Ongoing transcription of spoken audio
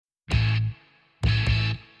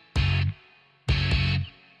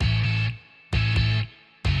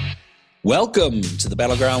Welcome to the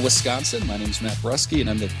Battleground, Wisconsin. My name is Matt Brusky, and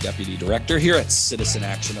I'm the Deputy Director here at Citizen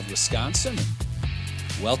Action of Wisconsin.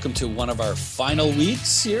 Welcome to one of our final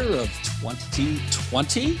weeks here of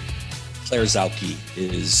 2020. Claire Zauke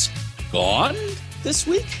is gone this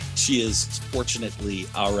week. She is fortunately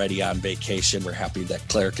already on vacation. We're happy that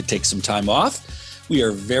Claire could take some time off. We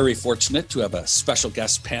are very fortunate to have a special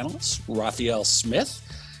guest panelist, Raphael Smith.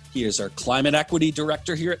 He is our Climate Equity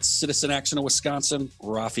Director here at Citizen Action of Wisconsin.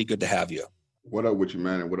 Rafi, good to have you. What up with you,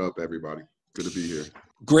 man? And what up, everybody? Good to be here.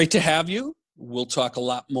 Great to have you. We'll talk a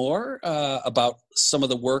lot more about some of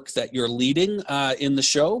the work that you're leading in the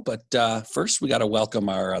show. But first, we got to welcome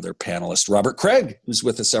our other panelist, Robert Craig, who's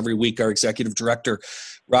with us every week, our Executive Director.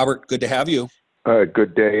 Robert, good to have you.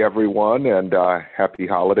 Good day, everyone, and happy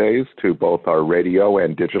holidays to both our radio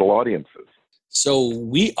and digital audiences. So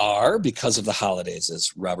we are, because of the holidays, as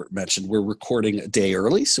Robert mentioned, we're recording a day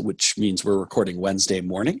early, which means we're recording Wednesday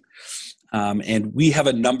morning. And we have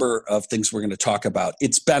a number of things we're going to talk about.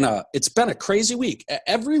 It's been a crazy week.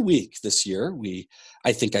 Every week this year,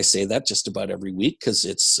 I think I say that just about every week because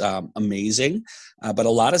it's amazing. But a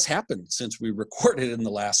lot has happened since we recorded in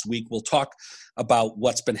the last week. We'll talk about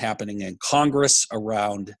what's been happening in Congress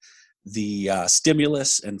around the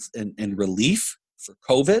stimulus and relief for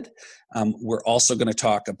COVID. We're also going to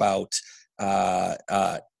talk about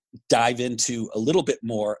dive into a little bit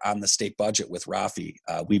more on the state budget with Rafi.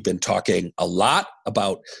 We've been talking a lot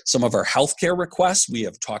about some of our healthcare requests. We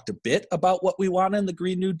have talked a bit about what we want in the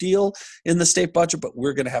Green New Deal in the state budget, but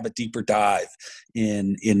we're going to have a deeper dive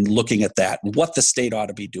in looking at that and what the state ought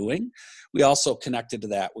to be doing. We also, connected to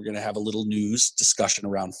that, we're going to have a little news discussion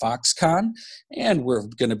around Foxconn, and we're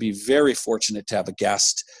going to be very fortunate to have a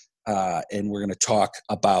guest and we're going to talk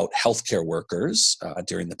about healthcare workers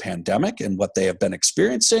during the pandemic and what they have been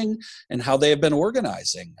experiencing and how they have been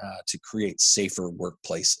organizing to create safer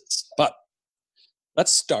workplaces. But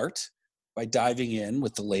let's start by diving in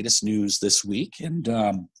with the latest news this week. And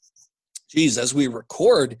as we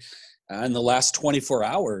record in the last 24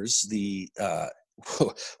 hours,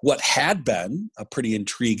 what had been a pretty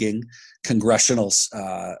intriguing congressional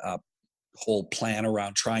whole plan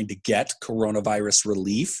around trying to get coronavirus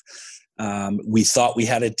relief. We thought we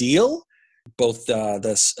had a deal. Both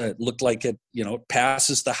this looked like it,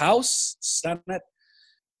 passes the House, Senate,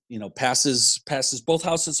 passes both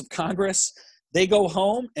houses of Congress. They go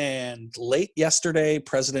home, and late yesterday,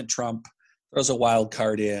 President Trump throws a wild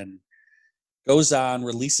card in, goes on,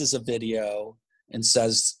 releases a video, and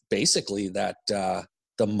says basically that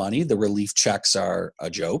the relief checks are a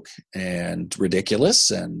joke and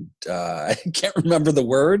ridiculous, and I can't remember the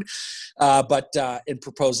word, but it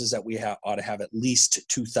proposes that we ought to have at least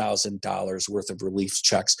 $2,000 worth of relief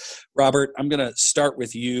checks. Robert, I'm going to start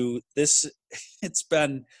with you. It's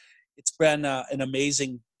been an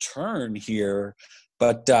amazing turn here,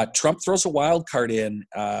 but Trump throws a wild card in.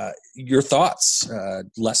 Your thoughts?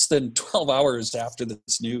 Less than 12 hours after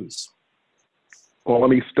this news. Well,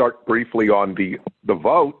 let me start briefly on the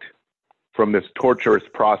vote from this torturous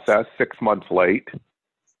process 6 months late,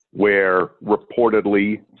 where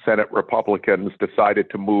reportedly Senate Republicans decided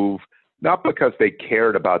to move, not because they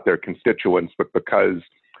cared about their constituents, but because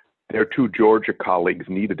their two Georgia colleagues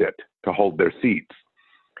needed it to hold their seats.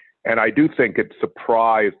 And I do think it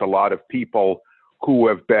surprised a lot of people who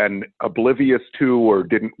have been oblivious to or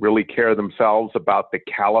didn't really care themselves about the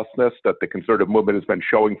callousness that the conservative movement has been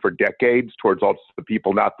showing for decades towards all the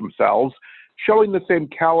people, not themselves, showing the same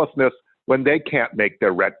callousness when they can't make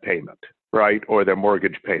their rent payment, right, or their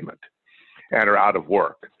mortgage payment and are out of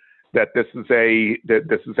work, that this is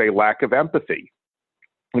a lack of empathy.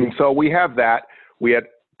 And so we have that. We had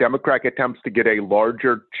Democratic attempts to get a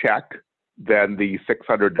larger check than the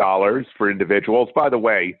 $600 for individuals. By the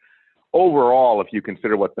way, overall, if you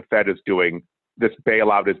consider what the Fed is doing, this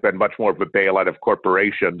bailout has been much more of a bailout of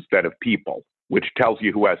corporations than of people, which tells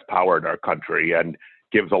you who has power in our country and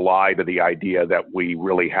gives a lie to the idea that we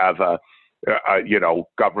really have a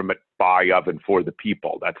government by, of, and for the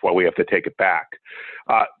people. That's why we have to take it back.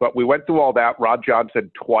 But we went through all that. Rod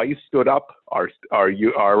Johnson twice stood up,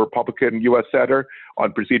 our Republican U.S. Senator,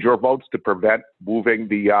 on procedural votes to prevent moving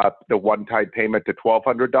the one-time payment to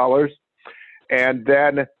 $1,200. And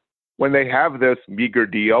then when they have this meager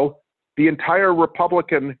deal, the entire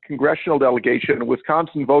Republican congressional delegation in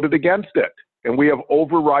Wisconsin voted against it. And we have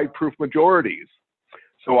override-proof majorities.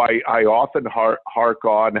 So I often hark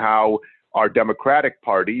on how our Democratic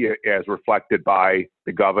Party, as reflected by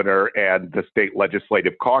the governor and the state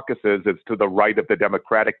legislative caucuses, is to the right of the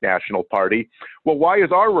Democratic National Party. Well, why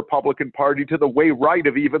is our Republican Party to the way right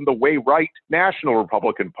of even the way right National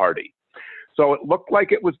Republican Party? So it looked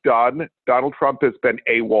like it was done. Donald Trump has been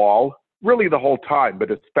AWOL really the whole time, but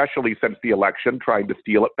especially since the election, trying to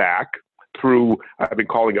steal it back through, I've been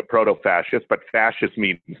calling it proto-fascist, but fascist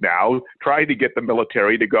means now, trying to get the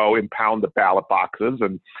military to go impound the ballot boxes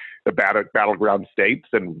and the battleground states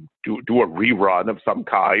and do a rerun of some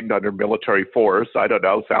kind under military force. I don't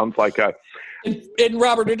know, sounds like a... And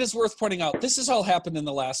Robert, it is worth pointing out, this has all happened in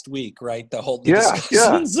the last week, right? The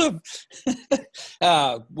discussions of,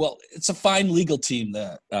 well, it's a fine legal team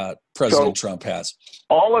that President Trump has.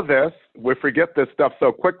 All of this, we forget this stuff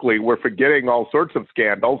so quickly. We're forgetting all sorts of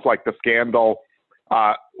scandals, like the scandal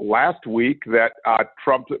last week that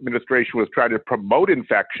Trump's administration was trying to promote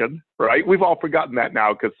infection, right? We've all forgotten that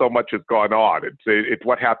now because so much has gone on. It's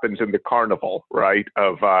what happens in the carnival, right,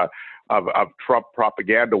 of Trump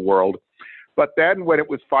propaganda world. But then when it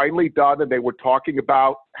was finally done and they were talking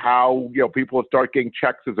about how, people will start getting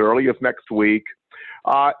checks as early as next week,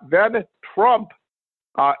 then Trump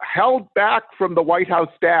held back from the White House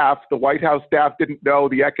staff. The White House staff didn't know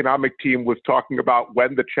the economic team was talking about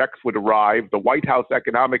when the checks would arrive. The White House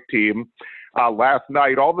economic team last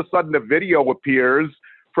night, all of a sudden a video appears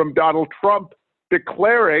from Donald Trump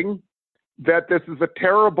declaring that this is a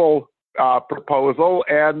terrible proposal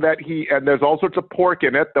and that there's all sorts of pork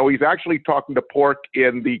in it, though he's actually talking to pork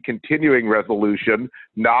in the continuing resolution,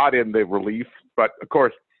 not in the relief. But of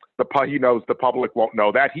course, he knows the public won't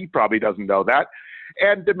know that. He probably doesn't know that.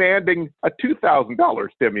 And demanding a $2,000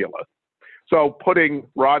 stimulus. So putting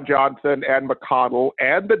Ron Johnson and McConnell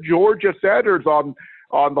and the Georgia senators on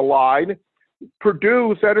the line,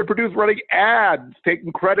 Senator Perdue's running ads,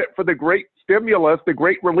 taking credit for the great stimulus, the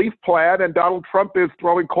great relief plan, and Donald Trump is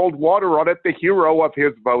throwing cold water on it, the hero of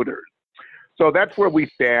his voters. So that's where we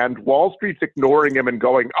stand. Wall Street's ignoring him and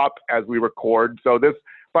going up as we record. So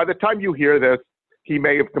by the time you hear this, he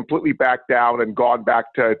may have completely backed down and gone back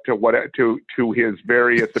to his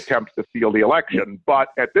various attempts to steal the election. But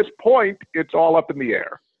at this point, it's all up in the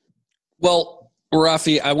air. Well,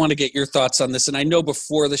 Rafi, I want to get your thoughts on this. And I know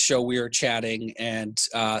before the show we were chatting, and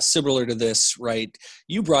similar to this, right,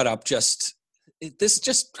 you brought up this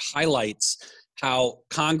just highlights how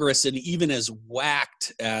Congress, and even as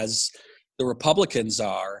whacked as the Republicans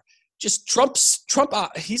are, just Trump,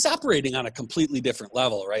 he's operating on a completely different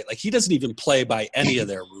level, right? Like he doesn't even play by any of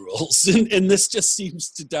their rules. And this just seems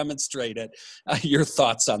to demonstrate it. Your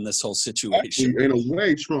thoughts on this whole situation? In a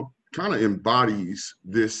way, Trump kind of embodies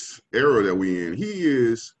this era that we're in. He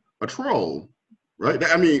is a troll, right?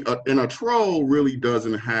 I mean, and a troll really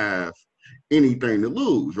doesn't have anything to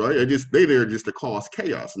lose, right? They're there just to cause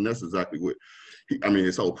chaos. And that's exactly what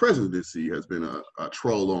his whole presidency has been a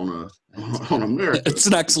troll on America. It's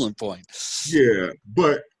an excellent point. Yeah,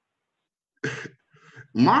 but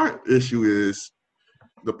my issue is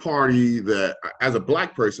the party that, as a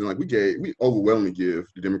black person, like we overwhelmingly give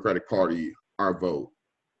the Democratic Party our vote.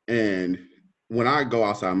 And when I go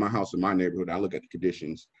outside my house in my neighborhood, I look at the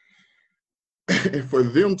conditions. And for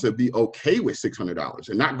them to be okay with $600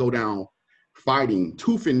 and not go down fighting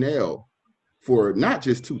tooth and nail for not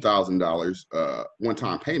just $2,000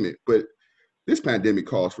 one-time payment, but this pandemic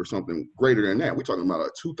calls for something greater than that. We're talking about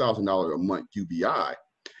a $2,000 a month UBI.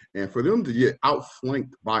 And for them to get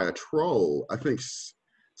outflanked by a troll, I think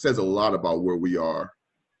says a lot about where we are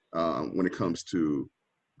when it comes to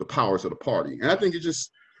the powers of the party. And I think it's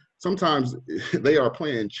just sometimes they are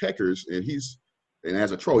playing checkers, and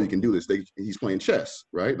as a troll, you can do this. He's playing chess,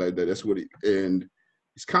 right? Like that's what and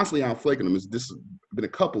he's constantly outflanking them. This has been a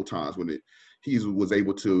couple times when he was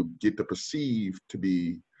able to get the perceived to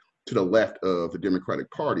be to the left of the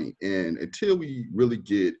Democratic Party. And until we really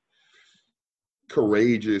get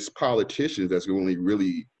courageous politicians that's going to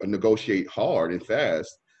really negotiate hard and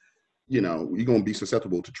fast, you're going to be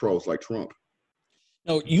susceptible to trolls like Trump.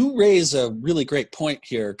 No, you raise a really great point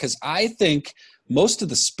here, because I think most of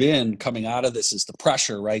the spin coming out of this is the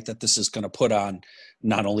pressure, right, that this is going to put on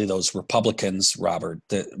not only those Republicans, Robert,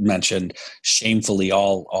 that mentioned shamefully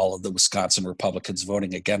all of the Wisconsin Republicans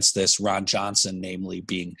voting against this, Ron Johnson, namely,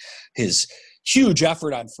 being his huge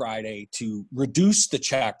effort on Friday to reduce the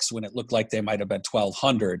checks when it looked like they might have been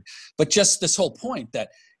 1,200. But just this whole point that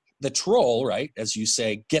the troll, right, as you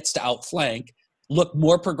say, gets to outflank, look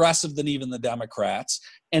more progressive than even the Democrats,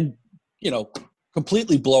 and,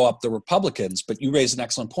 completely blow up the Republicans. But you raise an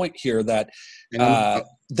excellent point here that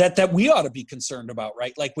that we ought to be concerned about,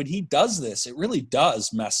 right? Like when he does this, it really does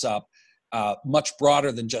mess up much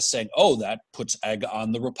broader than just saying, oh, that puts egg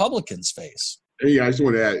on the Republicans' face. Yeah, I just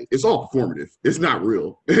want to add, it's all performative. It's not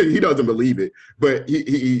real. He doesn't believe it, but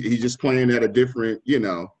he's just playing at a different,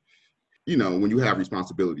 when you have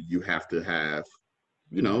responsibility, you have to have,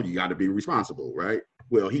 you got to be responsible, right?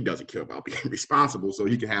 well, he doesn't care about being responsible, so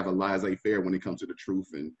he can have a laissez-faire when it comes to the truth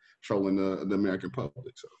and trolling the American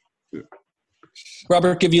public. So, yeah.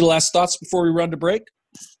 Robert, give you last thoughts before we run to break.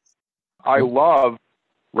 I love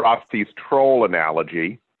Rafi's troll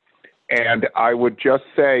analogy, and I would just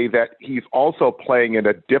say that he's also playing in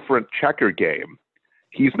a different checker game.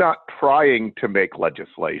 He's not trying to make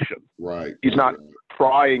legislation. Right. He's not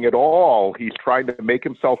trying at all. He's trying to make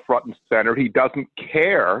himself front and center. He doesn't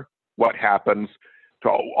care what happens to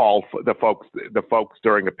all the folks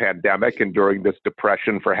during the pandemic and during this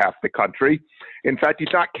depression for half the country. In fact, he's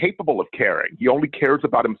not capable of caring. He only cares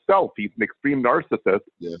about himself. He's an extreme narcissist.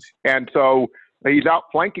 Yes. And so he's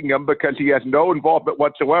outflanking him because he has no involvement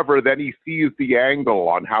whatsoever. Then he sees the angle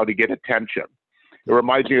on how to get attention. It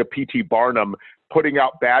reminds me of P.T. Barnum putting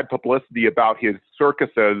out bad publicity about his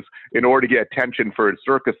circuses in order to get attention for his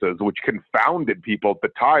circuses, which confounded people at the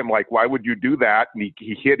time. Like, why would you do that? And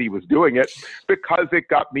he hid he was doing it because it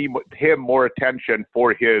got him more attention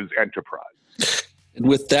for his enterprise. And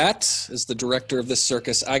with that, as the director of this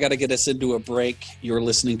circus, I got to get us into a break. You're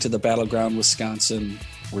listening to the Battleground Wisconsin.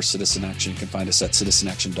 We're Citizen Action. You can find us at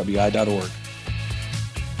citizenactionwi.org.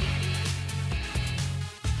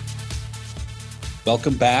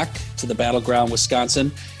 Welcome back to the Battleground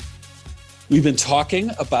Wisconsin. We've been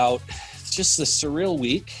talking about just the surreal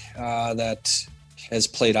week that has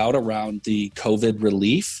played out around the COVID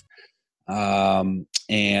relief. And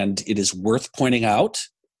it is worth pointing out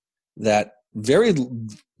that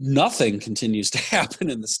nothing continues to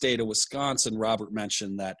happen in the state of Wisconsin. Robert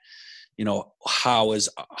mentioned that,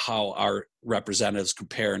 how our representatives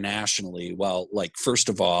compare nationally. Well, first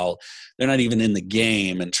of all, they're not even in the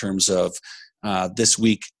game in terms of this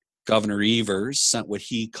week. Governor Evers sent what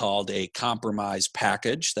he called a compromise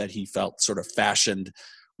package that he felt sort of fashioned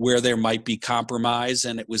where there might be compromise,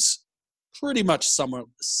 and it was pretty much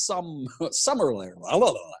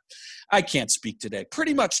I can't speak today.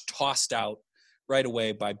 Pretty much tossed out right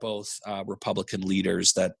away by both Republican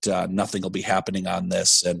leaders that nothing will be happening on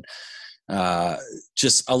this, and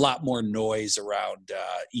just a lot more noise around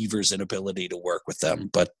Evers' inability to work with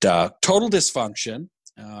them. But total dysfunction.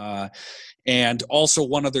 And also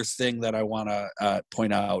one other thing that I want to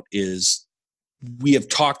point out is we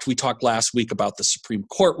talked last week about the Supreme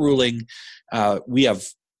Court ruling. We have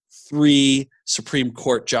 3 Supreme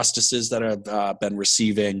Court justices that have been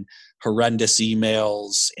receiving horrendous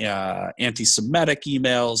emails, anti-Semitic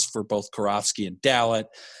emails for both Karofsky and Dallatt.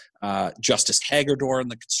 Justice Hagedorn,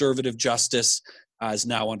 the conservative justice, is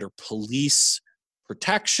now under police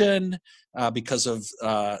protection because of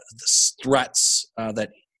the threats that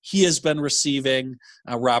he has been receiving.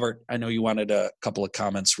 Robert, I know you wanted a couple of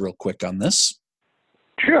comments real quick on this.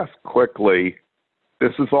 Just quickly,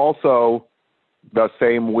 this is also the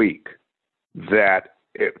same week that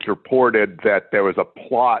it's reported that there was a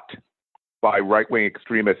plot by right-wing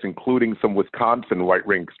extremists, including some Wisconsin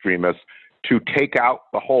right-wing extremists, to take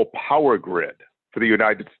out the whole power grid for the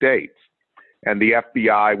United States. And the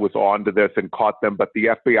FBI was on to this and caught them. But the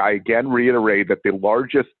FBI again reiterated that the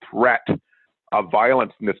largest threat of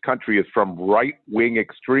violence in this country is from right-wing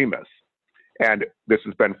extremists. And this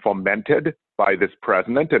has been fomented by this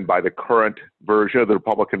president and by the current version of the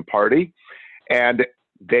Republican Party. And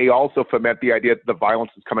they also foment the idea that the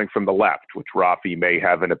violence is coming from the left, which Rafi may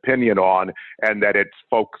have an opinion on, and that it's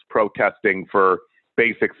folks protesting for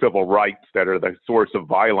basic civil rights that are the source of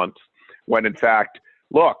violence, when in fact,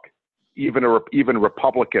 look, even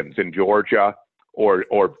Republicans in Georgia or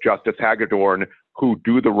Justice Hagedorn who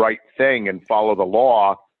do the right thing and follow the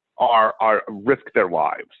law are risk their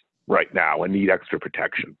lives right now and need extra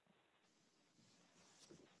protection.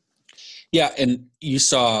 Yeah, and you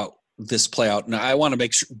saw this play out. Now, I want to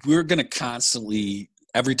make sure we're going to constantly,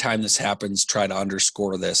 every time this happens, try to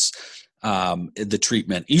underscore this, the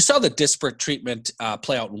treatment. You saw the disparate treatment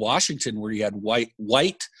play out in Washington, where you had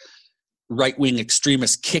white right-wing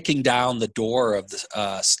extremists kicking down the door of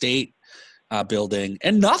the state building,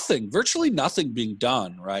 and virtually nothing being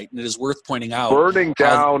done, right? And it is worth pointing out. Burning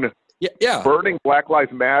Black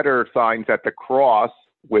Lives Matter signs at the cross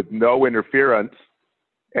with no interference,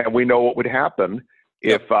 and we know what would happen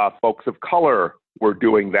if folks of color were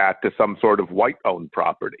doing that to some sort of white-owned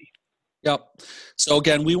property. Yep. So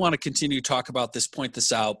again, we want to continue to talk about this, point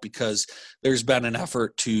this out, because there's been an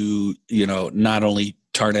effort to, not only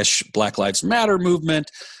tarnish Black Lives Matter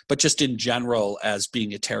movement, but just in general as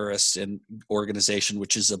being a terrorist organization,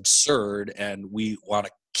 which is absurd. And we want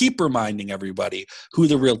to keep reminding everybody who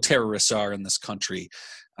the real terrorists are in this country.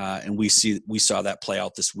 And we saw that play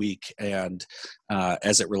out this week, and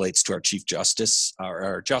as it relates to our Chief Justice,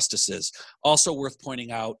 our justices. Also worth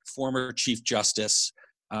pointing out, former Chief Justice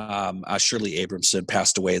Shirley Abramson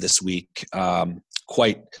passed away this week.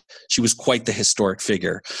 She was quite the historic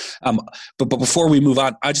figure. But before we move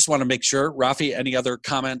on, I just want to make sure, Rafi, any other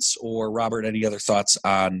comments, or Robert, any other thoughts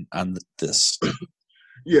on this?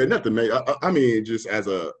 Yeah, nothing, mate. I mean, just as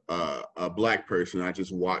a Black person, I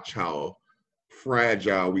just watch how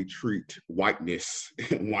fragile we treat whiteness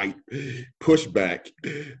and white pushback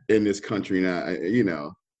in this country.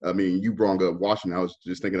 Now, I mean, you brought up Washington. I was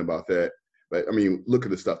just thinking about that. But I mean, look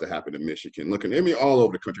at the stuff that happened in Michigan. All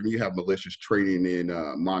over the country. I mean, you have militias trading in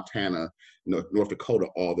Montana, North Dakota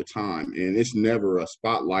all the time, and it's never a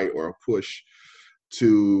spotlight or a push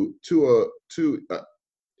to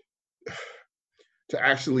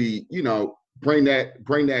actually, bring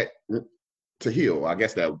that to heel. I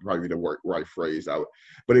guess that would probably be the right phrase.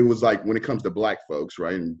 But it was like, when it comes to Black folks,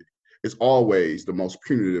 right? And it's always the most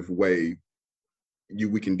punitive way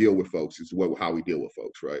we can deal with folks is how we deal with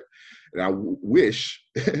folks, right? And I wish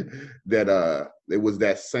that it was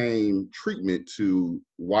that same treatment to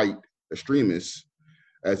white extremists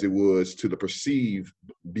as it was to the perceived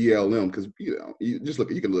BLM, because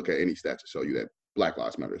you can look at any stat to show you that Black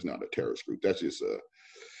Lives Matter is not a terrorist group. That's just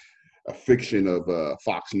a fiction of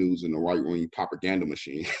Fox News and the right-wing propaganda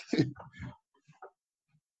machine.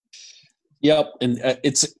 Yep, and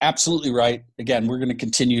it's absolutely right. Again, we're going to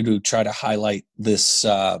continue to try to highlight this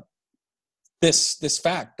this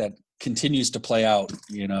fact that continues to play out,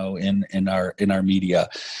 in our media.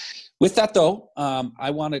 With that, though, I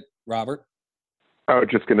wanted Robert. I was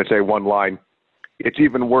just going to say one line. It's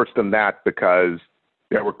even worse than that, because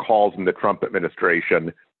there were calls in the Trump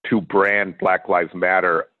administration to brand Black Lives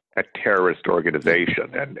Matter a terrorist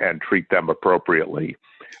organization and treat them appropriately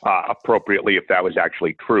if that was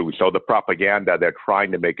actually true. So the propaganda, they're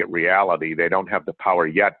trying to make it reality. They don't have the power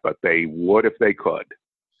yet, but they would if they could.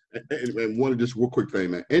 And one just real quick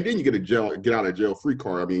thing, man. And then you get out of jail free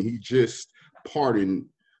card. I mean, he just pardoned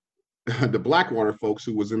the Blackwater folks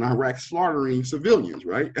who was in Iraq slaughtering civilians,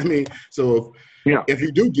 right? I mean, so if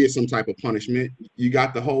you do get some type of punishment, you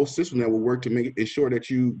got the whole system that will work to ensure that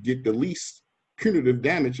you get the least punitive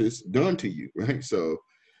damages done to you, right? So,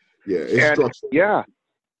 it's structural. Yeah,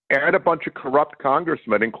 and a bunch of corrupt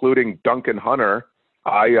congressmen, including Duncan Hunter.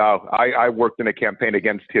 I worked in a campaign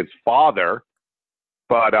against his father,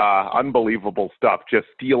 but unbelievable stuff, just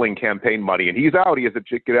stealing campaign money. And he's out. He has a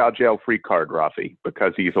get out of jail free card, Rafi,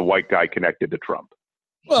 because he's a white guy connected to Trump.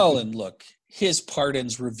 Well, and look, his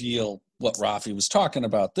pardons reveal what Rafi was talking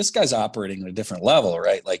about. This guy's operating at a different level,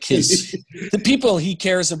 right? Like the people he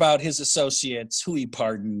cares about, his associates, who he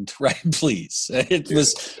pardoned, right? Please.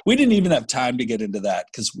 We didn't even have time to get into that,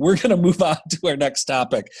 because we're going to move on to our next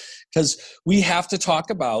topic, because we have to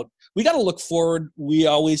talk about, we got to look forward. We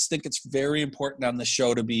always think it's very important on the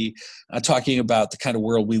show to be talking about the kind of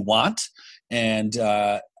world we want. And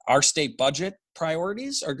our state budget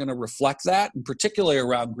priorities are going to reflect that, and particularly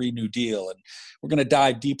around Green New Deal. And we're going to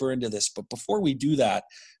dive deeper into this. But before we do that,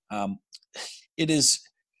 it is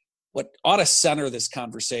what ought to center this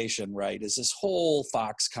conversation, right, is this whole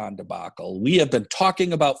Foxconn debacle. We have been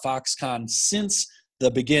talking about Foxconn since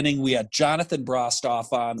the beginning. We had Jonathan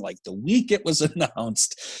Brostoff on like the week it was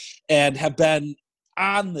announced, and have been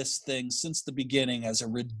on this thing since the beginning as a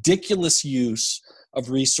ridiculous use of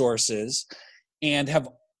resources, and have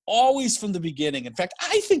always from the beginning. In fact,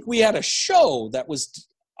 I think we had a show that was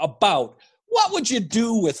about what would you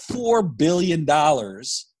do with $4 billion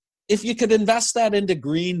if you could invest that into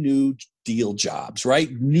Green New Deal jobs, right?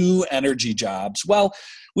 New energy jobs. Well,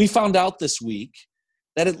 we found out this week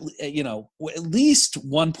that at least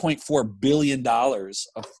 $1.4 billion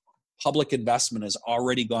of public investment has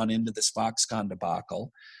already gone into this Foxconn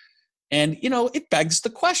debacle. And, it begs the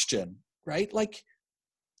question, right? Like,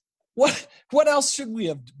 what else should we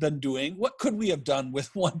have been doing? What could we have done with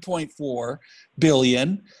 $1.4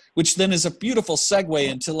 billion, which then is a beautiful segue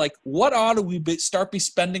into like, what ought to we start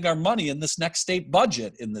spending our money in this next state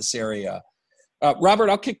budget in this area? Robert,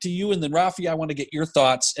 I'll kick to you, and then Rafi, I want to get your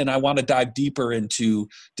thoughts, and I want to dive deeper into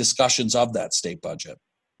discussions of that state budget.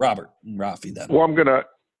 Robert and Rafi then. Well, I'm going to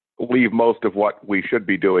leave most of what we should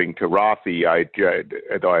be doing to Rafi,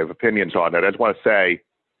 though I have opinions on it. I just want to say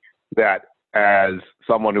that as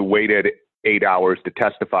someone who waited 8 hours to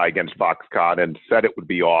testify against Foxconn and said it would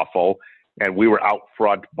be awful, and we were out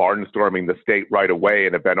front barnstorming the state right away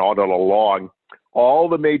and have been on it along, all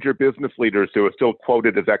the major business leaders who are still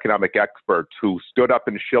quoted as economic experts who stood up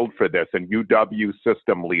and shilled for this, and UW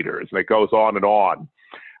system leaders, and it goes on and on,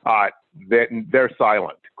 they're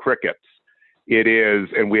silent, crickets. It is,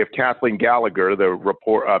 and we have Kathleen Gallagher, the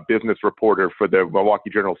business reporter for the Milwaukee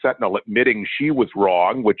Journal Sentinel, admitting she was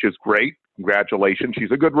wrong, which is great. Congratulations.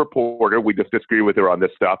 She's a good reporter. We just disagree with her on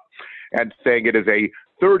this stuff. And saying it is a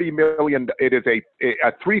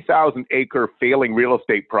 3,000 acre failing real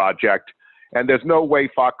estate project. And there's no way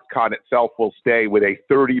Foxconn itself will stay with a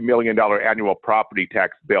 $30 million annual property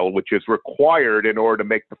tax bill, which is required in order to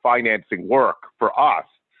make the financing work for us.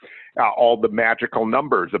 All the magical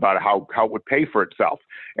numbers about how it would pay for itself.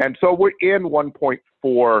 And so we're in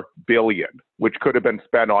 1.4 billion, which could have been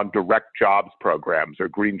spent on direct jobs programs or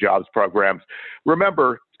green jobs programs.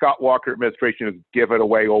 Remember, Scott Walker administration has given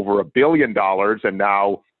away over $1 billion, and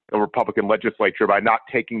now the Republican legislature by not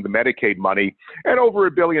taking the Medicaid money, and over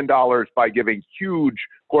 $1 billion by giving huge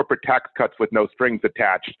corporate tax cuts with no strings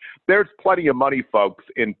attached. There's plenty of money, folks,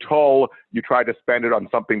 until you try to spend it on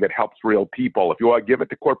something that helps real people. If you want to give it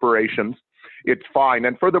to corporations, it's fine.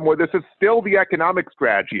 And furthermore, this is still the economic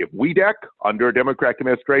strategy of WEDC under a Democratic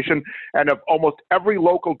administration, and of almost every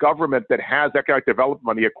local government that has economic development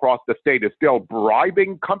money across the state is still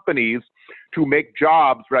bribing companies to make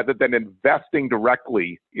jobs rather than investing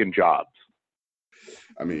directly in jobs.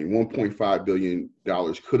 I mean, $1.5 billion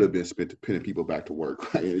could have been spent to pinning people back to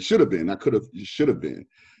work. Right? It should have been. It should have been,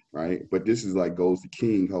 right? But this is like goes to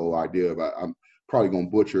King whole idea of I'm probably going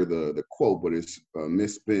to butcher the quote, but it's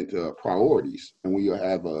misspent priorities. And we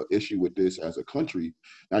have an issue with this as a country,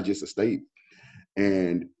 not just a state.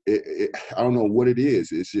 And I don't know what it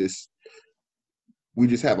is. It's just, we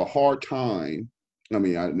just have a hard time. I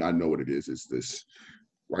mean, I know what it is. It's this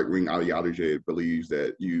right-wing ideology that believes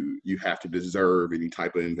that you have to deserve any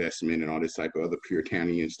type of investment and all this type of other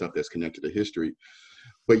Puritanian stuff that's connected to history.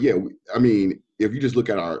 But yeah, I mean, if you just look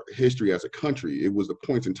at our history as a country, it was the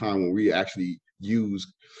points in time when we actually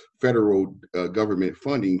used federal government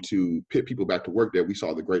funding to put people back to work that we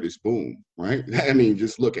saw the greatest boom, right? I mean,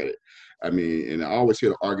 just look at it. I mean, and I always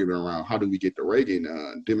hear the argument around how do we get the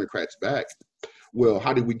Reagan Democrats back? Well,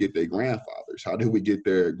 how did we get their grandfathers? How did we get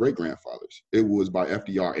their great-grandfathers? It was by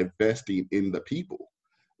FDR investing in the people,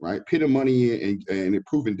 right? Putting money in and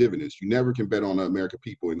improving dividends. You never can bet on the American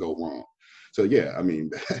people and go wrong. So, yeah, I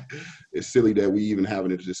mean, it's silly that we even having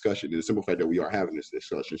this discussion. The simple fact that we are having this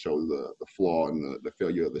discussion shows the flaw and the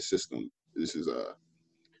failure of the system. This is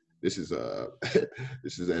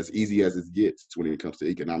as easy as it gets when it comes to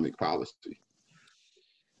economic policy.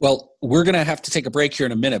 Well, we're going to have to take a break here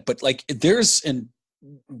in a minute, but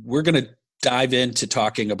we're going to dive into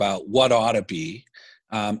talking about what ought to be.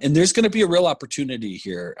 And there's going to be a real opportunity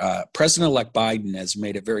here. President-elect Biden has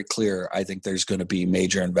made it very clear, I think there's going to be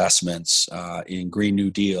major investments in Green New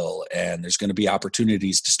Deal, and there's going to be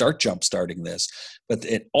opportunities to start jump-starting this. But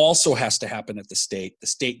it also has to happen at the state. The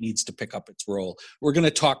state needs to pick up its role. We're going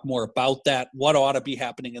to talk more about that, what ought to be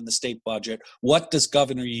happening in the state budget, what does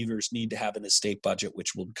Governor Evers need to have in his state budget,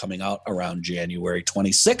 which will be coming out around January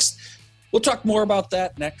 26th. We'll talk more about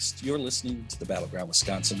that next. You're listening to the Battleground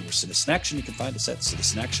Wisconsin. We're Citizen Action. You can find us at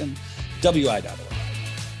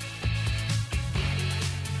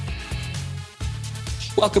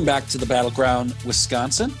citizenactionwi.org. Welcome back to the Battleground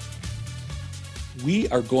Wisconsin. We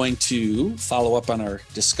are going to follow up on our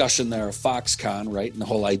discussion there of Foxconn, right? And the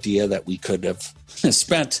whole idea that we could have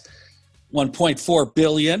spent $1.4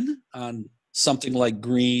 billion on something like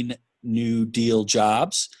Green New Deal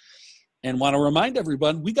jobs. And want to remind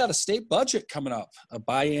everyone, we got a state budget coming up, a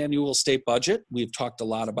biannual state budget. We've talked a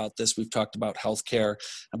lot about this. We've talked about healthcare,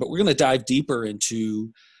 but we're going to dive deeper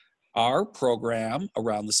into our program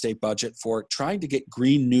around the state budget for trying to get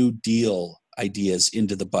Green New Deal ideas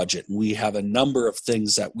into the budget. And we have a number of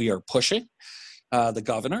things that we are pushing the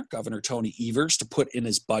Governor Tony Evers, to put in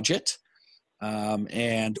his budget.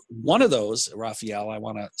 And one of those, Raphael, I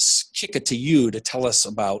want to kick it to you to tell us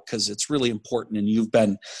about, because it's really important, and you've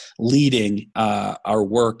been leading our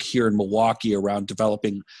work here in Milwaukee around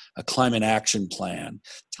developing a climate action plan.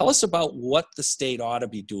 Tell us about what the state ought to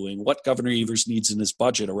be doing, what Governor Evers needs in his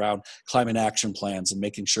budget around climate action plans and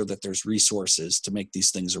making sure that there's resources to make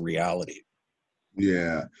these things a reality.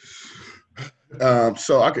 Yeah.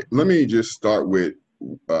 So let me just start with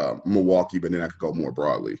Milwaukee, but then I could go more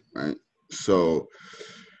broadly, right? So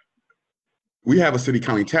we have a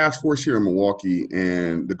city-county task force here in Milwaukee,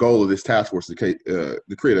 and the goal of this task force is to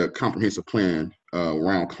create a comprehensive plan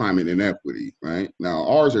around climate inequity, right?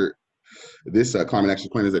 Now, this climate action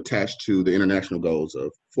plan is attached to the international goals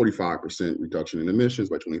of 45% reduction in emissions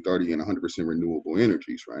by 2030 and 100% renewable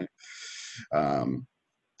energies, right?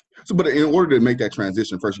 But in order to make that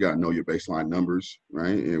transition, first you got to know your baseline numbers,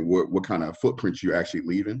 right? And what kind of footprints you're actually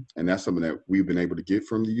leaving. And that's something that we've been able to get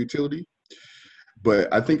from the utility.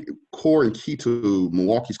 But I think core and key to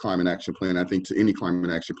Milwaukee's climate action plan, I think to any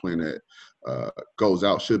climate action plan that goes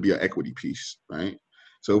out, should be an equity piece, right?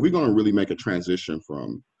 So if we're going to really make a transition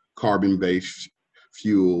from carbon-based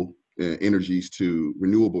fuel energies to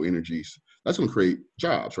renewable energies, that's going to create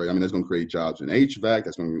jobs, right? I mean, that's going to create jobs in HVAC.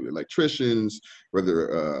 That's going to be electricians,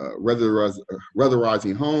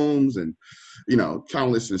 weatherizing homes, and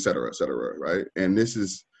countless, et cetera, right? And this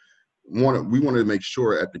is we want to make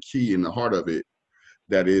sure at the key in the heart of it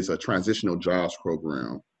that is a transitional jobs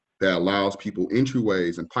program that allows people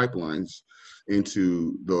entryways and pipelines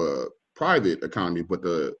into the private economy, but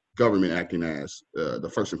the government acting as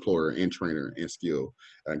the first employer and trainer and skill.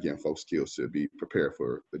 Again, folks' skills to be prepared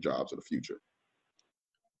for the jobs of the future.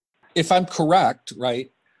 If I'm correct,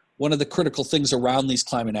 right, one of the critical things around these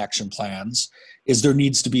climate action plans is there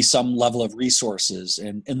needs to be some level of resources.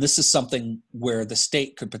 And this is something where the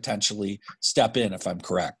state could potentially step in, if I'm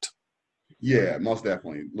correct. Yeah, most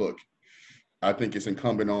definitely. Look, I think it's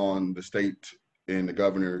incumbent on the state and the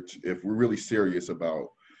governor, if we're really serious about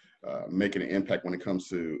making an impact when it comes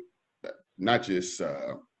to not just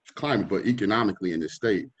climate, but economically in the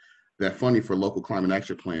state, that funding for local climate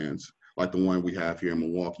action plans, like the one we have here in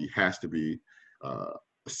Milwaukee, has to be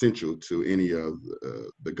essential to any of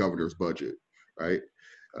the governor's budget, right?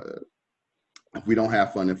 If we don't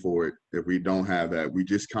have funding for it, if we don't have that, we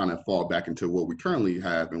just kind of fall back into what we currently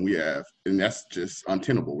have, and that's just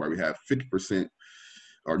untenable, right? We have 50%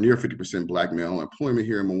 or near 50% Black male employment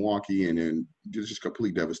here in Milwaukee, and then just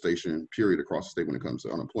complete devastation, period, across the state when it comes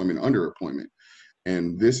to unemployment, underemployment.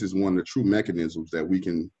 And this is one of the true mechanisms that we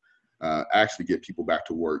can actually get people back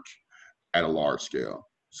to work at a large scale.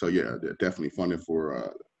 So yeah, definitely funding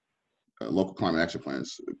for local climate action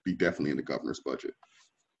plans be definitely in the governor's budget.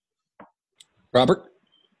 Robert?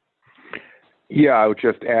 Yeah, I would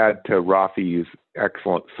just add to Rafi's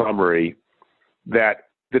excellent summary that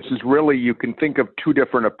this is really, you can think of two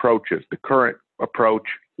different approaches. The current approach,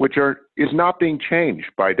 which is not being changed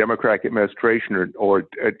by Democratic administration or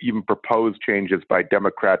even proposed changes by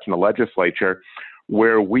Democrats in the legislature,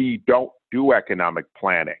 where we don't do economic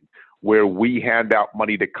planning, where we hand out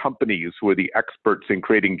money to companies who are the experts in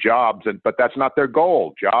creating jobs, but that's not their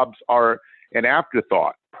goal. Jobs are an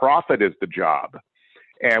afterthought. Profit is the job.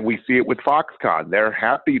 And we see it with Foxconn. They're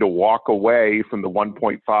happy to walk away from the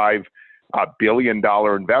 $1.5 billion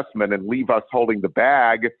investment and leave us holding the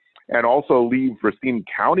bag, and also leave Racine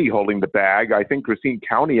County holding the bag. I think Racine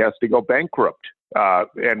County has to go bankrupt.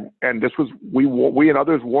 And this was, we and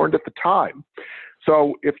others warned at the time.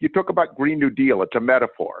 So if you talk about Green New Deal, it's a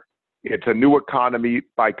metaphor. It's a new economy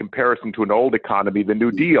by comparison to an old economy, the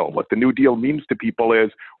New Deal. What the New Deal means to people is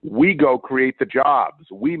we go create the jobs,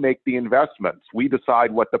 we make the investments, we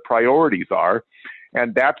decide what the priorities are.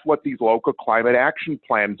 And that's what these local climate action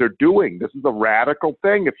plans are doing. This is a radical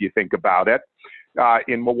thing if you think about it.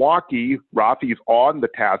 In Milwaukee, Rafi's on the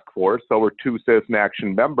task force, so we're two citizen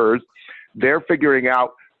action members. They're figuring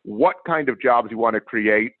out what kind of jobs we want to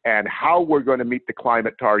create and how we're going to meet the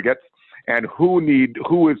climate targets, and who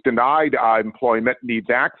is denied employment needs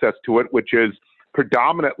access to it, which is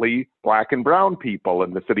predominantly Black and brown people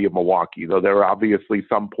in the city of Milwaukee, though there are obviously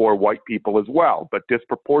some poor white people as well, but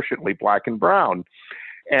disproportionately Black and brown.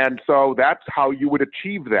 And so that's how you would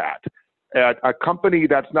achieve that. A company,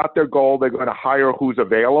 that's not their goal. They're going to hire who's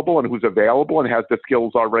available and has the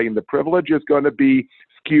skills already, and the privilege is going to be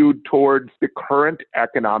skewed towards the current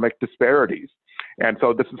economic disparities. And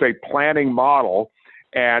so this is a planning model,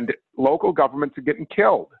 and local governments are getting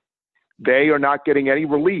killed. They are not getting any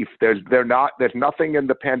relief. There's nothing in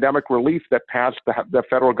the pandemic relief that passed the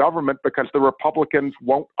federal government because the Republicans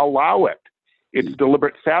won't allow it. It's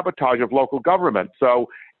deliberate sabotage of local government. So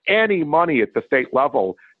any money at the state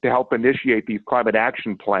level to help initiate these climate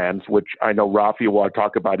action plans, which I know Rafi will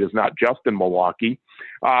talk about is not just in Milwaukee,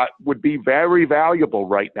 would be very valuable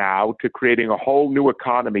right now to creating a whole new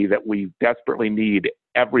economy that we desperately need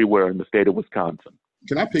everywhere in the state of Wisconsin.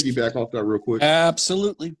 Can I piggyback off that real quick?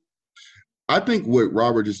 Absolutely. I think what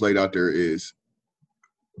Robert just laid out there is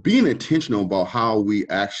being intentional about how we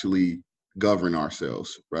actually govern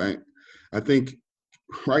ourselves, right? I think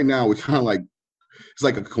right now we're kind of like, it's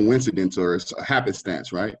like a coincidence or it's a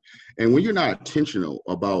happenstance, right? And when you're not intentional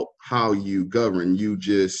about how you govern, you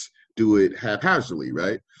just do it haphazardly,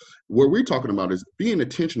 right? What we're talking about is being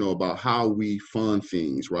intentional about how we fund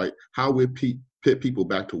things, right? How we put people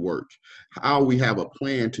back to work, how we have a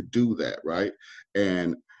plan to do that, right?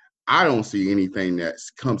 And I don't see anything that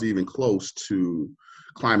comes even close to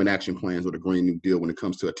climate action plans or the Green New Deal when it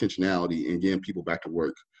comes to intentionality and getting people back to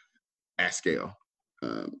work at scale.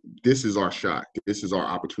 This is our shot. This is our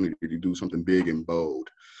opportunity to do something big and bold.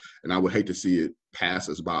 and I would hate to see it pass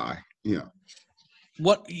us by.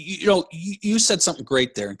 What you said something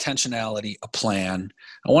great there. Intentionality, a plan.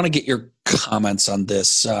 I want to get your comments on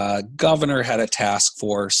this. Governor had a task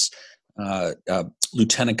force.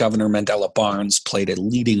 Lieutenant Governor Mandela Barnes played a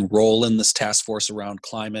leading role in this task force around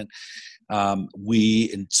climate.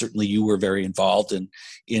 We, and certainly you, were very involved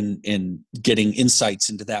in getting insights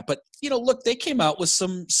into that. But look, they came out with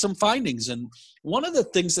some findings, and one of the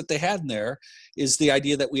things that they had in there is the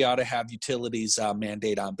idea that we ought to have utilities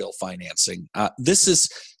mandate on-bill financing. This is,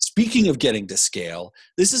 speaking of getting to scale,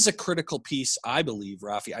 this is a critical piece, I believe,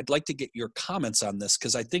 Rafi. I'd like to get your comments on this,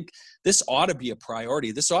 because I think this ought to be a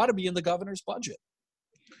priority. This ought to be in the governor's budget.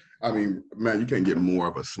 I mean, man, you can't get more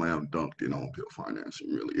of a slam dunk than on-bill financing,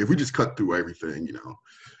 really. If we just cut through everything,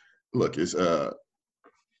 look, it's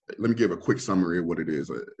let me give a quick summary of what it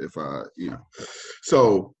is.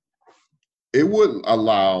 So it would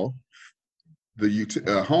allow the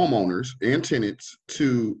homeowners and tenants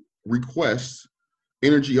to request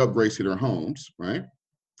energy upgrades to their homes, right?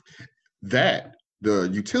 That the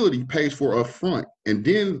utility pays for upfront, and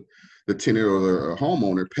then the tenant or the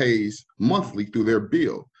homeowner pays monthly through their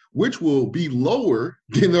bill, which will be lower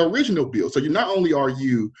than the original bill. So not only are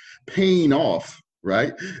you paying off,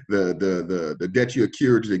 right, the debt you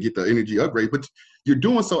accrued to get the energy upgrade, but you're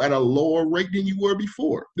doing so at a lower rate than you were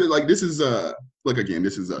before. Like, this is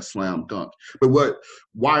this is a slam dunk. But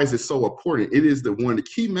why is it so important? It is one of the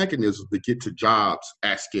key mechanisms to get to jobs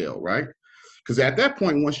at scale, right? Because at that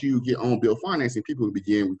point, once you get on bill financing, people will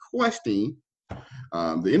begin requesting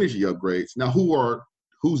the energy upgrades. Now,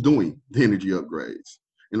 who's doing the energy upgrades?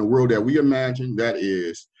 In a world that we imagine, that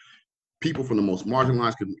is people from the most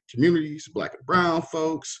marginalized communities, Black and brown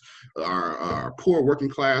folks, our poor working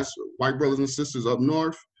class white brothers and sisters up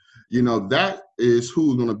north. That is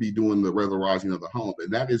who's going to be doing the regularizing of the home.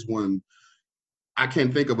 And that is when I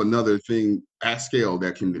can't think of another thing at scale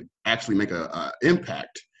that can actually make an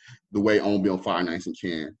impact the way on-bill financing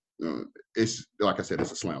can. It's, like I said,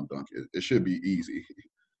 it's a slam dunk. It should be easy.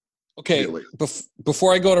 Okay,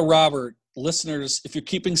 before I go to Robert, listeners, if you're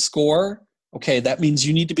keeping score, okay, that means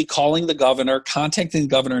you need to be calling the governor, contacting the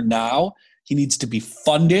governor now. He needs to be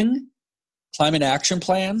funding climate action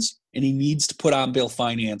plans, and he needs to put on bill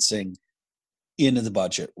financing into the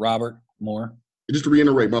budget. Robert, more? Just to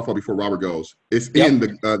reiterate, Buffalo, before Robert goes, it's in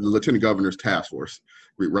the lieutenant governor's task force.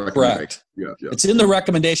 Correct. Yeah. It's in the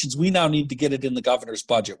recommendations. We now need to get it in the governor's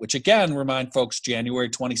budget, which, again, remind folks, January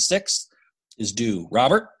 26th is due.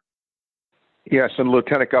 Robert? Yes, and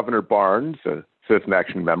Lieutenant Governor Barnes, a Citizen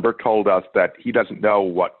Action member, told us that he doesn't know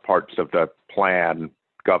what parts of the plan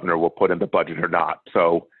governor will put in the budget or not.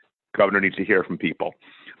 So governor needs to hear from people.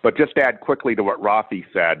 But just to add quickly to what Rafi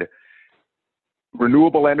said,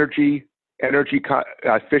 renewable energy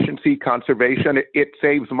efficiency, conservation, it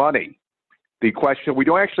saves money. The question, we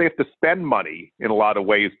don't actually have to spend money in a lot of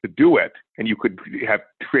ways to do it, and you could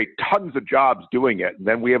create tons of jobs doing it. And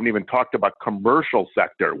then we haven't even talked about commercial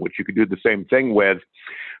sector, which you could do the same thing with.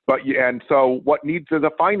 And so what needs is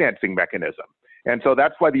a financing mechanism. And so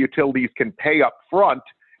that's why the utilities can pay up front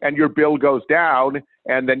and your bill goes down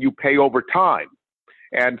and then you pay over time.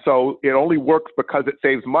 And so it only works because it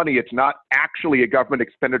saves money. It's not actually a government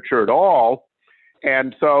expenditure at all.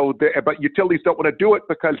 And so, but utilities don't want to do it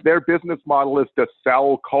because their business model is to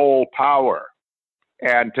sell coal power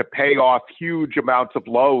and to pay off huge amounts of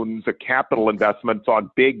loans or capital investments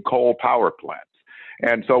on big coal power plants.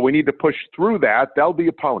 And so we need to push through that. They'll be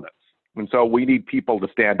opponents. And so we need people to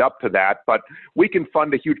stand up to that. But we can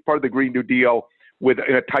fund a huge part of the Green New Deal in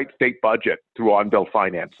a tight state budget through on-bill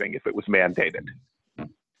financing if it was mandated.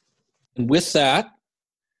 And with that,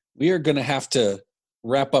 we are going to have to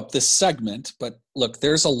wrap up this segment. But look,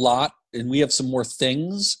 there's a lot, and we have some more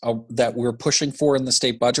things that we're pushing for in the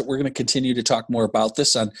state budget. We're going to continue to talk more about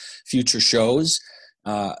this on future shows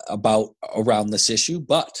around this issue.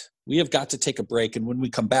 But we have got to take a break. And when we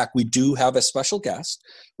come back, we do have a special guest.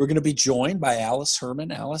 We're going to be joined by Alice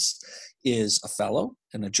Herman. Alice is a fellow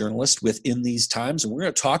and a journalist with In These Times. And we're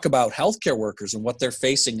going to talk about healthcare workers and what they're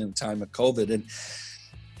facing in the time of COVID. And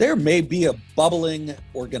there may be a bubbling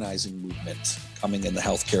organizing movement coming in the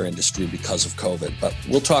healthcare industry because of COVID. But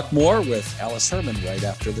we'll talk more with Alice Herman right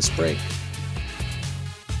after this break.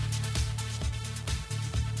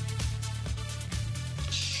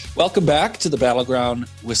 Welcome back to the Battleground,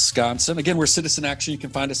 Wisconsin. Again, we're Citizen Action. You can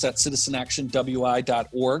find us at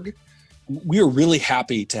citizenactionwi.org. We are really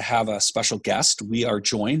happy to have a special guest. We are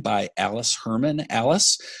joined by Alice Herman.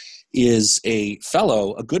 Alice is a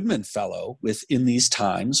fellow, a Goodman Fellow with In These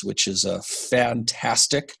Times, which is a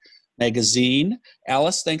fantastic magazine.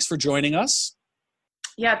 Alice, thanks for joining us.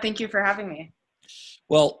 Yeah, thank you for having me.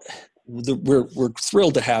 Well, we're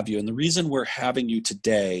thrilled to have you. And the reason we're having you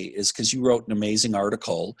today is because you wrote an amazing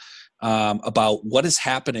article about what is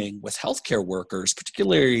happening with healthcare workers,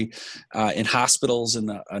 particularly in hospitals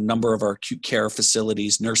and a number of our acute care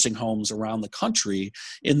facilities, nursing homes around the country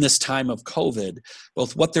in this time of COVID,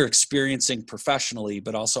 both what they're experiencing professionally,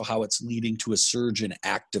 but also how it's leading to a surge in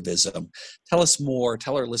activism. Tell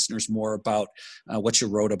our listeners more about what you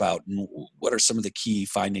wrote about and what are some of the key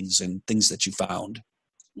findings and things that you found.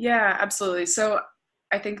 Yeah, absolutely. So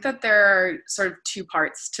I think that there are sort of two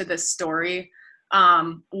parts to this story.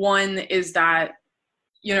 One is that,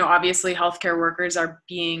 obviously healthcare workers are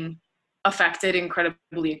being affected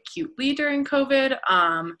incredibly acutely during COVID.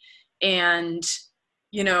 And,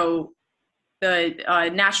 the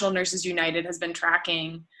National Nurses United has been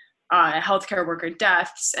tracking healthcare worker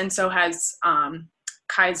deaths, and so has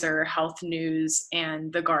Kaiser Health News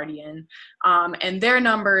and The Guardian. And their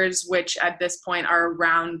numbers, which at this point are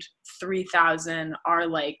around 3,000, are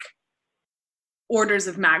like orders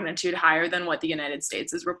of magnitude higher than what the United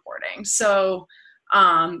States is reporting. So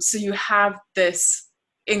you have this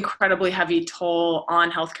incredibly heavy toll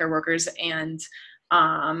on healthcare workers and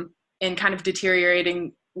kind of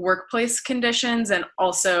deteriorating workplace conditions, and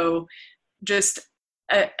also just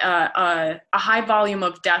a high volume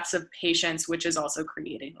of deaths of patients, which is also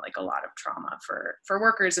creating like a lot of trauma for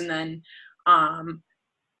workers. And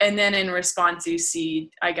then in response, you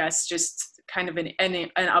see, I guess, just kind of an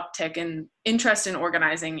uptick in interest in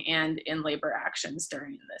organizing and in labor actions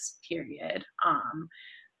during this period,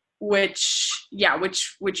 which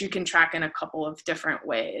you can track in a couple of different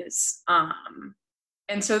ways.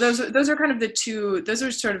 And so those are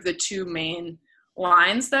sort of the two main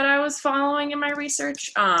lines that I was following in my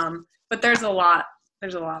research. But there's a lot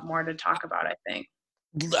more to talk about, I think.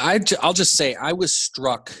 I'll just say I was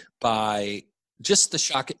struck by just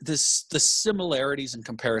the similarities and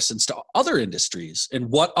comparisons to other industries and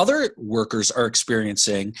what other workers are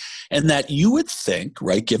experiencing, and that you would think,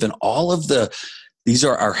 right, given all of these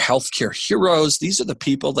are our healthcare heroes. These are the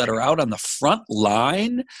people that are out on the front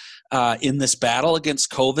line in this battle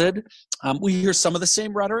against COVID. We hear some of the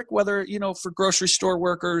same rhetoric, whether, for grocery store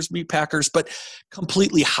workers, meat packers, but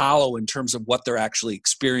completely hollow in terms of what they're actually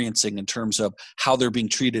experiencing in terms of how they're being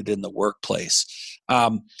treated in the workplace.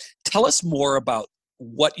 Tell us more about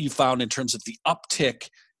what you found in terms of the uptick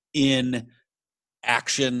in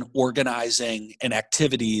action, organizing, and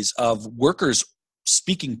activities of workers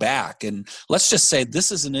speaking back. And let's just say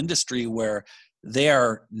this is an industry where they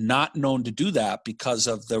are not known to do that because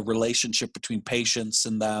of the relationship between patients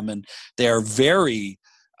and them, and they are very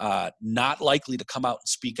not likely to come out and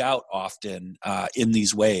speak out often in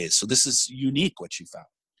these ways. So this is unique, what you found.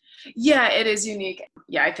 Yeah, it is unique.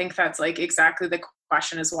 Yeah, I think that's like exactly the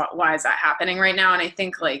question is why is that happening right now? And I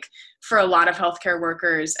think like for a lot of healthcare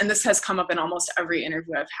workers, and this has come up in almost every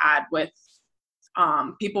interview I've had with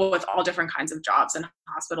people with all different kinds of jobs in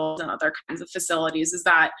hospitals and other kinds of facilities, is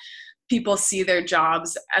that people see their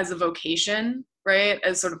jobs as a vocation, right?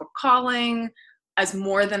 As sort of a calling, as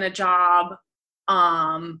more than a job.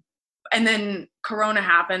 And then Corona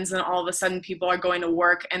happens and all of a sudden people are going to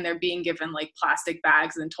work and they're being given like plastic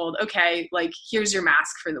bags and told, okay, like here's your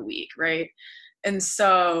mask for the week, right? And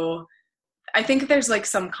so I think there's like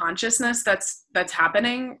some consciousness that's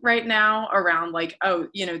happening right now around like, oh,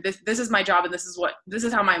 this is my job and this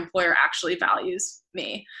is how my employer actually values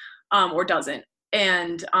me, or doesn't.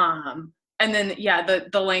 And then, yeah,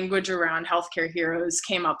 the language around healthcare heroes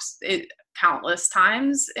came up countless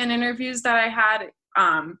times in interviews that I had,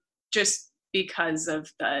 just because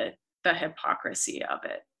of the hypocrisy of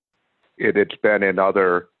it. It's been in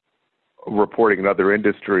other reporting in other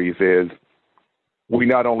industries is we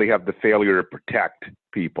not only have the failure to protect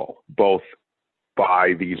people, both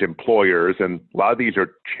by these employers, and a lot of these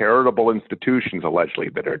are charitable institutions allegedly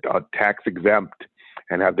that are tax exempt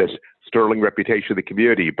and have this sterling reputation in the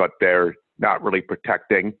community, but they're not really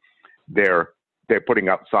protecting. They're putting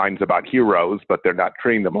up signs about heroes, but they're not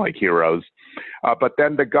treating them like heroes. But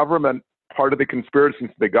then the government, part of the conspiracy,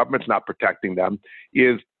 since the government's not protecting them,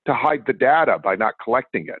 is to hide the data by not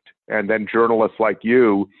collecting it. And then journalists like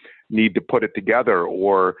you need to put it together,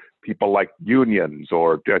 or people like unions,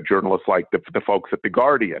 or journalists like the folks at The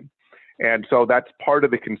Guardian. And so that's part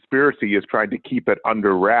of the conspiracy, is trying to keep it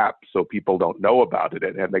under wraps so people don't know about it.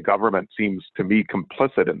 And the government seems to me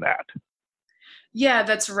complicit in that. Yeah,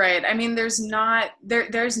 that's right. I mean, there's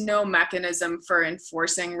no mechanism for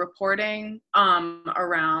enforcing reporting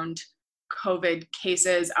around COVID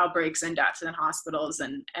cases, outbreaks, and deaths in hospitals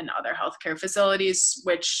and other healthcare facilities,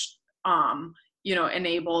 which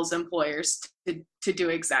enables employers to do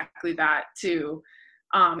exactly that, to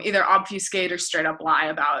either obfuscate or straight up lie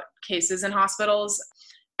about cases in hospitals.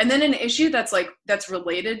 And then an issue that's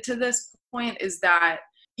related to this point is that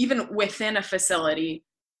even within a facility,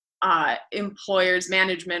 employers,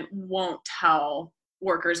 management won't tell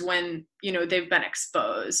workers when, they've been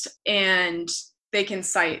exposed, and they can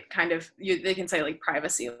cite like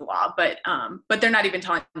privacy law, but they're not even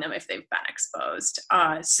telling them if they've been exposed.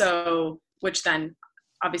 So, which then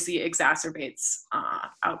obviously exacerbates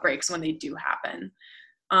outbreaks when they do happen.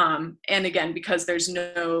 And again, because there's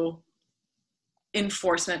no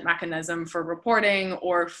enforcement mechanism for reporting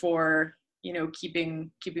or for,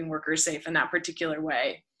 keeping workers safe in that particular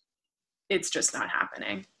way, it's just not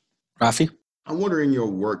happening. Rafi? I wonder, in your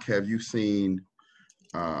work, have you seen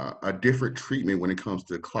a different treatment when it comes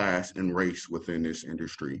to class and race within this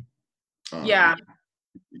industry? Yeah.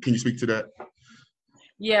 Can you speak to that?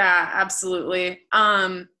 Yeah, absolutely.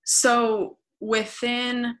 So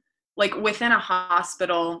within a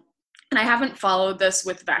hospital, and I haven't followed this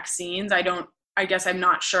with vaccines. I guess I'm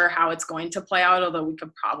not sure how it's going to play out, although we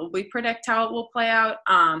could probably predict how it will play out.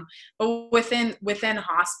 But within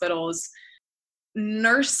hospitals,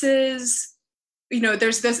 nurses, there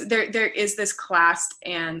is this class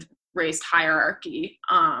and race hierarchy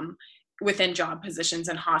within job positions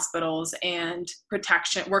in hospitals, and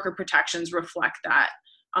worker protections reflect that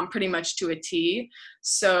pretty much to a T.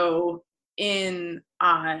 So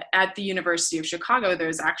at the University of Chicago,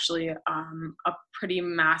 there's actually a pretty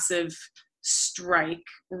massive strike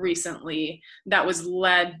recently that was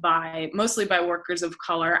led mostly by workers of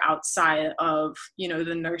color outside of,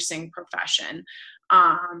 the nursing profession.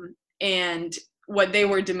 And what they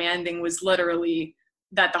were demanding was literally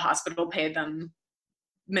that the hospital pay them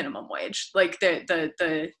minimum wage, like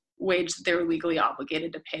the wage that they were legally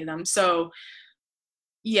obligated to pay them. So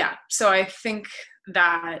yeah, so I think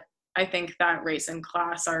that race and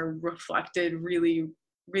class are reflected really,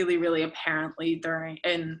 really, really apparently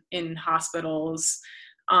in hospitals.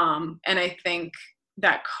 And I think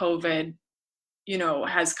that COVID,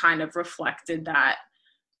 has kind of reflected that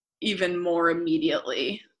even more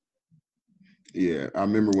immediately. Yeah, I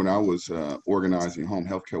remember when I was organizing home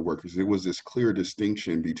healthcare workers, there was this clear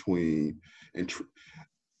distinction between,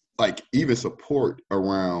 even support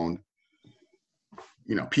around,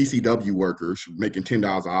 PCW workers making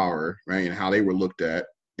 $10 an hour, right, and how they were looked at,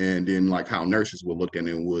 and then like how nurses were looked at. And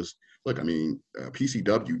it was,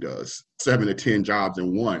 PCW does 7 to 10 jobs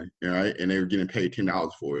in one, right, and they were getting paid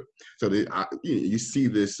 $10 for it. So you see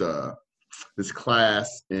this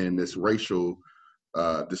class and this racial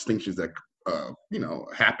distinctions that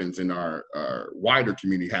happens in our wider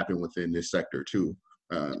community happen within this sector too.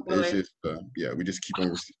 It's just we just keep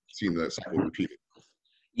on seeing that cycle repeated.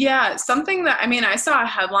 Yeah, something that, I saw a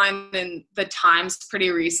headline in the Times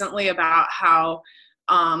pretty recently about how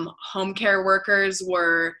home care workers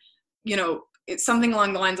were, it's something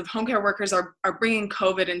along the lines of home care workers are bringing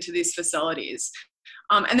COVID into these facilities.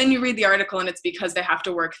 And then you read the article and it's because they have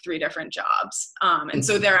to work 3 different jobs. And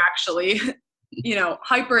so they're actually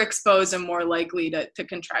hyper exposed and more likely to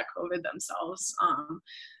contract COVID themselves.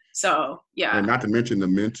 So, yeah. And not to mention the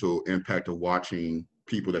mental impact of watching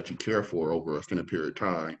people that you care for over a extended period of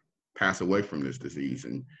time pass away from this disease.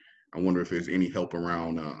 And I wonder if there's any help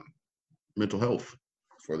around mental health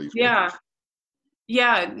for these workers.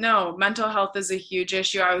 Yeah, no, mental health is a huge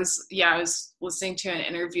issue. I was listening to an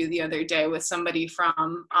interview the other day with somebody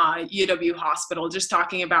from UW Hospital, just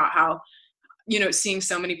talking about how, seeing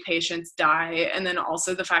so many patients die, and then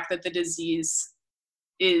also the fact that the disease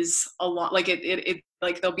is a lot, like it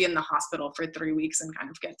they'll be in the hospital for 3 weeks and kind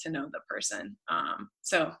of get to know the person.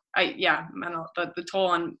 The toll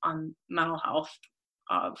on mental health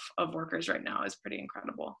of workers right now is pretty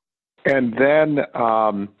incredible. And then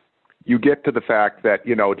you get to the fact that,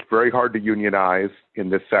 it's very hard to unionize in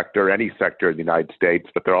this sector, any sector in the United States,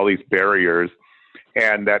 but there are all these barriers,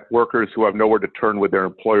 and that workers who have nowhere to turn with their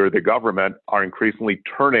employer, the government, are increasingly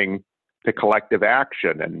turning to collective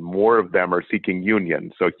action, and more of them are seeking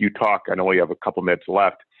unions. So you talk, I know we have a couple minutes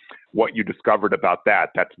left, what you discovered about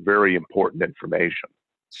that. That's very important information.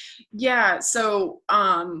 Yeah, so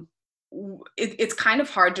it's kind of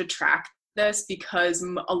hard to track this because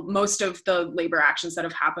most of the labor actions that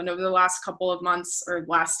have happened over the last couple of months, or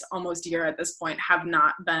last almost year at this point, have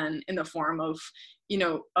not been in the form of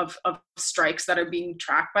strikes that are being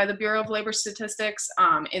tracked by the Bureau of Labor Statistics.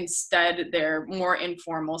 Instead, they're more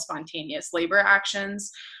informal, spontaneous labor actions.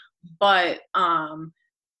 But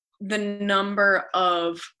the number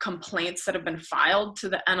of complaints that have been filed to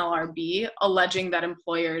the NLRB alleging that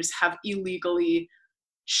employers have illegally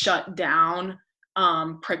shut down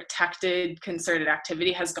protected concerted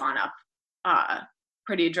activity has gone up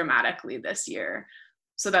pretty dramatically this year.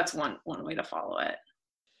 So that's one way to follow it.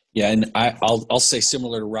 Yeah, and I'll say,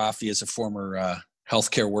 similar to Rafi, as a former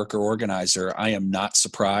healthcare worker organizer, I am not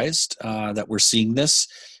surprised that we're seeing this.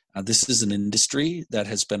 This is an industry that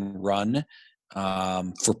has been run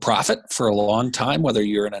for profit for a long time, whether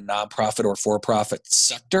you're in a nonprofit or for-profit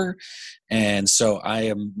sector. And so I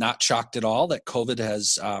am not shocked at all that COVID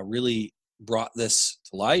has really brought this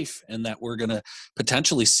to life, and that we're going to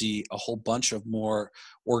potentially see a whole bunch of more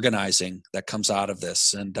organizing that comes out of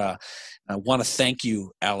this. And I want to thank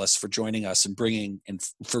you, Alice, for joining us and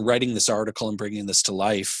for writing this article and bringing this to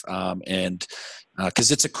life. And because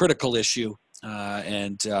it's a critical issue.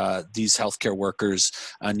 And these healthcare workers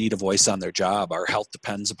need a voice on their job. Our health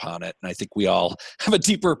depends upon it. And I think we all have a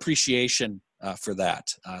deeper appreciation for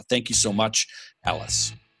that. Thank you so much,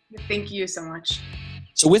 Alice. Thank you so much.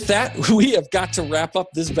 So with that, we have got to wrap up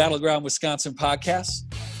this Battleground Wisconsin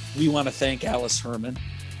podcast. We want to thank Alice Herman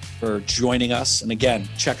for joining us. And again,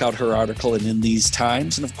 check out her article in These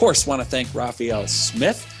Times. And of course, want to thank Raphael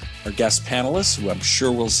Smith, our guest panelist, who I'm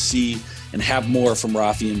sure we'll see and have more from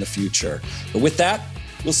Rafi in the future. But with that,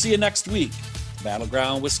 we'll see you next week.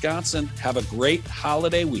 Battleground Wisconsin. Have a great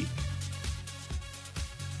holiday week.